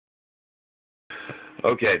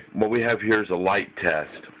Okay, what we have here is a light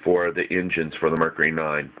test for the engines for the Mercury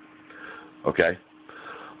 9. Okay?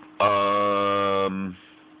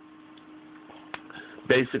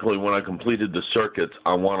 Basically, when I completed the circuits,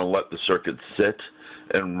 I want to let the circuits sit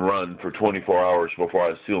and run for 24 hours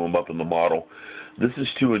before I seal them up in the model. This is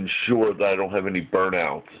to ensure that I don't have any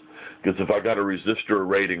burnouts. Because if I got a resistor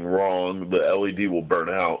rating wrong, the LED will burn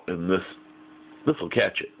out, and this will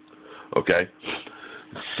catch it. Okay?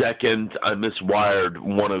 Second, I miswired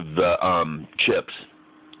one of the chips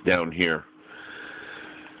down here.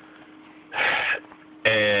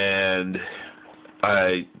 And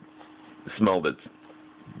I smelled it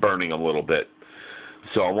burning a little bit.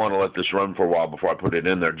 So I want to let this run for a while before I put it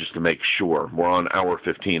in there just to make sure. We're on hour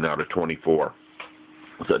 15 out of 24.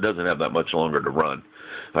 So it doesn't have that much longer to run.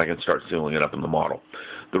 I can start sealing it up in the model.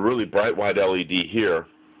 The really bright white LED here,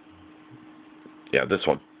 yeah, this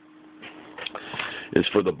one, is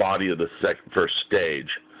for the body of the first stage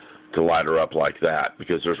to light her up like that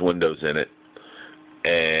because there's windows in it.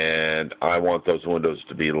 And I want those windows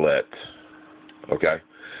to be lit. Okay?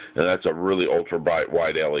 And that's a really ultra bright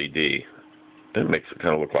white LED. It makes it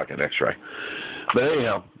kind of look like an X-ray. But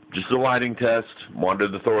anyhow, just a lighting test. Wanted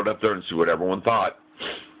to throw it up there and see what everyone thought.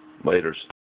 Laters.